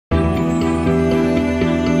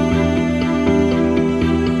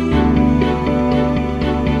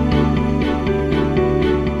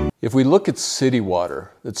If we look at city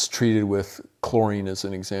water that's treated with chlorine as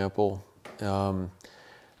an example, in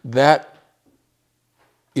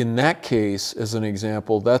that case, as an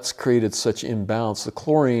example, that's created such imbalance. The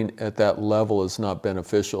chlorine at that level is not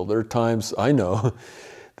beneficial. There are times I know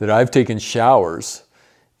that I've taken showers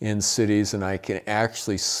in cities and I can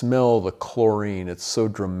actually smell the chlorine. It's so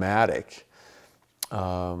dramatic.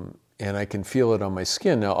 And I can feel it on my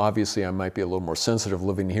skin. Now, obviously, I might be a little more sensitive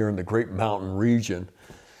living here in the Great Mountain region.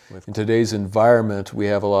 In today's environment, we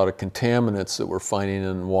have a lot of contaminants that we're finding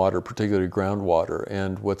in water, particularly groundwater.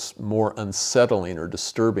 And what's more unsettling or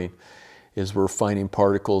disturbing is we're finding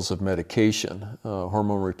particles of medication,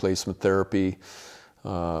 hormone replacement therapy,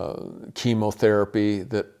 chemotherapy,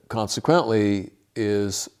 that consequently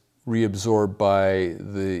is reabsorbed by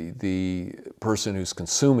the person who's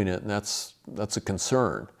consuming it, and that's a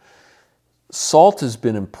concern. Salt has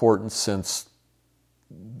been important since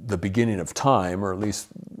the beginning of time, or at least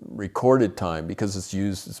recorded time, because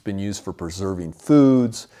it's been used for preserving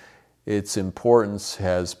foods. Its importance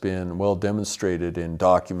has been well demonstrated in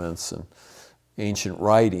documents and ancient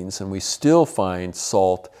writings, and we still find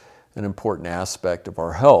salt an important aspect of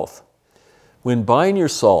our health. When buying your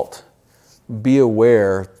salt, be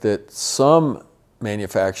aware that some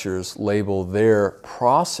manufacturers label their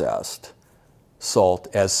processed salt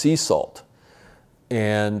as sea salt,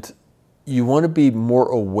 and you want to be more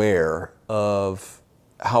aware of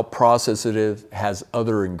how processed it is, has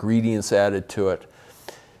other ingredients added to it.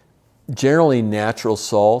 Generally, natural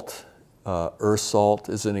salt, earth salt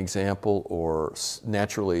is an example, or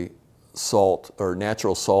natural salt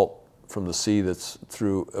from the sea that's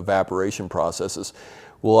through evaporation processes,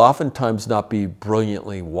 will oftentimes not be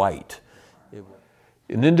brilliantly white.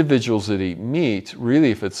 In individuals that eat meat,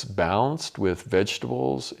 really, if it's balanced with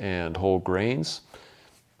vegetables and whole grains,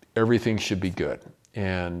 everything should be good.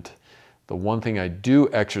 And the one thing I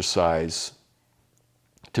do exercise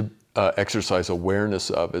awareness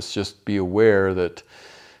of is just be aware that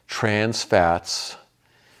trans fats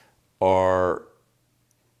are,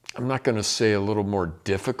 I'm not going to say a little more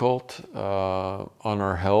difficult on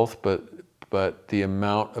our health, but the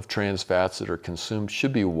amount of trans fats that are consumed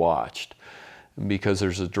should be watched, because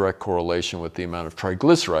there's a direct correlation with the amount of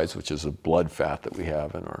triglycerides, which is a blood fat that we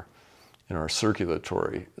have in our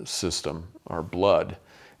circulatory system, our blood.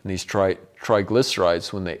 And these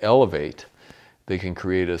triglycerides, when they elevate, they can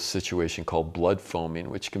create a situation called blood foaming,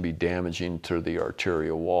 which can be damaging to the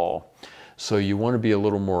arterial wall. So you want to be a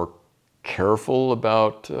little more careful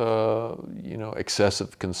about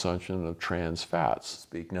excessive consumption of trans fats.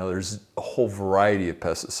 Now, there's a whole variety of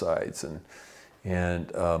pesticides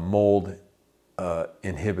and mold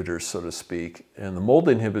inhibitors, so to speak. And the mold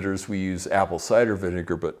inhibitors, we use apple cider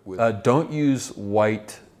vinegar, but don't use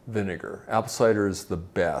white vinegar. Apple cider is the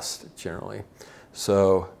best, generally.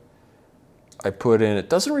 So I put in, it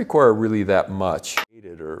doesn't require really that much.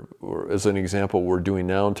 Or as an example, we're doing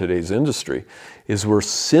now in today's industry, is we're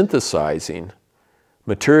synthesizing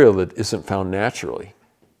material that isn't found naturally.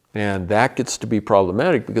 And that gets to be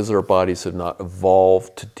problematic because our bodies have not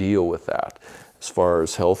evolved to deal with that as far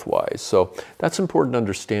as health-wise. So that's important to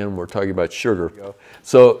understand when we're talking about sugar.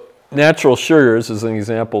 So natural sugars, as an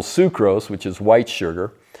example, sucrose, which is white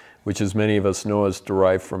sugar, which as many of us know is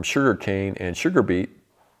derived from sugar cane and sugar beet,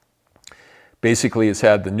 basically it's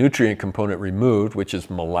had the nutrient component removed, which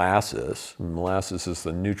is molasses. Molasses is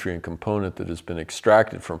the nutrient component that has been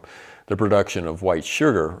extracted from the production of white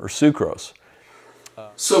sugar, or sucrose.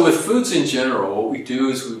 So with foods in general, what we do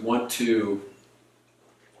is we want to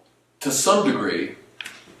some degree,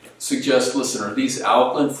 suggest, listen, are these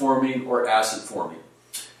alkaline forming or acid forming?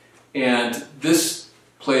 And this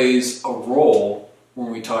plays a role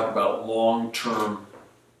when we talk about long-term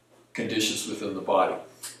conditions within the body.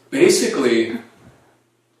 Basically,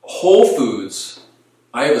 whole foods,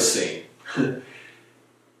 I have a saying,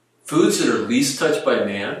 foods that are least touched by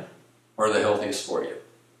man are the healthiest for you.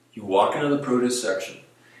 You walk into the produce section,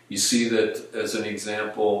 you see that, as an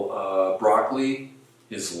example, broccoli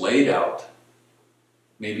is laid out,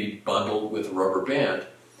 maybe bundled with a rubber band.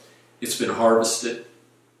 It's been harvested.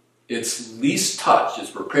 It's least touched. It's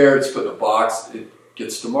prepared. It's put in a box. It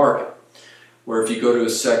gets to market. Where if you go to a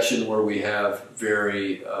section where we have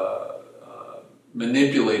very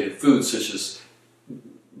manipulated foods, such as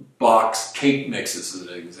boxed cake mixes as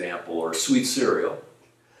an example, or sweet cereal,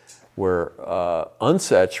 where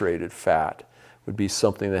unsaturated fat would be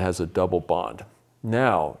something that has a double bond.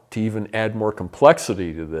 Now, to even add more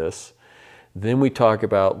complexity to this, then we talk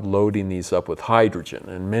about loading these up with hydrogen.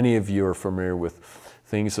 And many of you are familiar with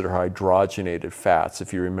things that are hydrogenated fats.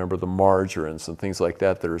 If you remember the margarines and things like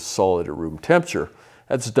that that are solid at room temperature,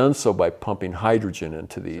 That's done so by pumping hydrogen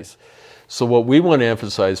into these. So what we want to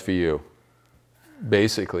emphasize for you,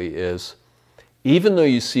 basically, is even though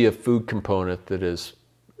you see a food component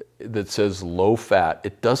that says low fat,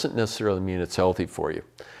 it doesn't necessarily mean it's healthy for you.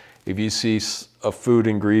 If you see a food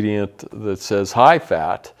ingredient that says high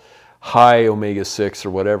fat, high omega-6 or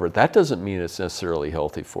whatever, that doesn't mean it's necessarily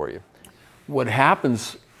healthy for you. What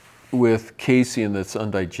happens with casein that's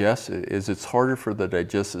undigested is it's harder for the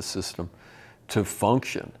digestive system to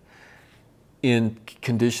function. In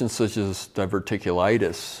conditions such as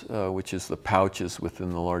diverticulitis, which is the pouches within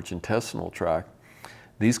the large intestinal tract,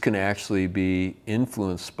 these can actually be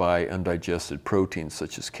influenced by undigested proteins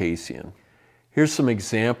such as casein. Here's some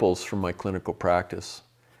examples from my clinical practice.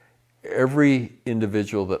 Every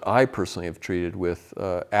individual that I personally have treated with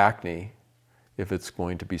acne, if it's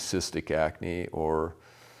going to be cystic acne or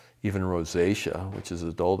even rosacea, which is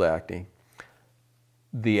adult acne,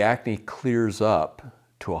 the acne clears up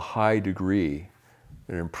to a high degree.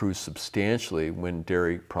 It improves substantially when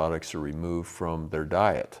dairy products are removed from their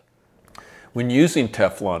diet. When using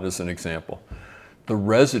Teflon as an example, the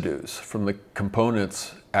residues from the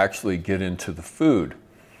components actually get into the food,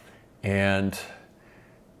 and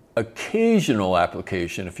occasional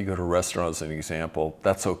application, if you go to a restaurant as an example,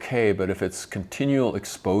 that's okay, but if it's continual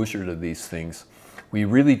exposure to these things, we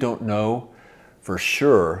really don't know for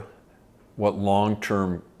sure what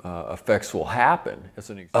long-term effects will happen.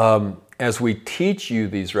 As we teach you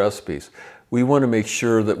these recipes, we want to make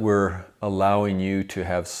sure that we're allowing you to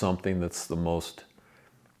have something that's the most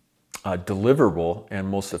deliverable and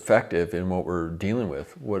most effective in what we're dealing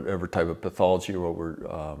with, whatever type of pathology or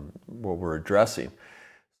what we're addressing.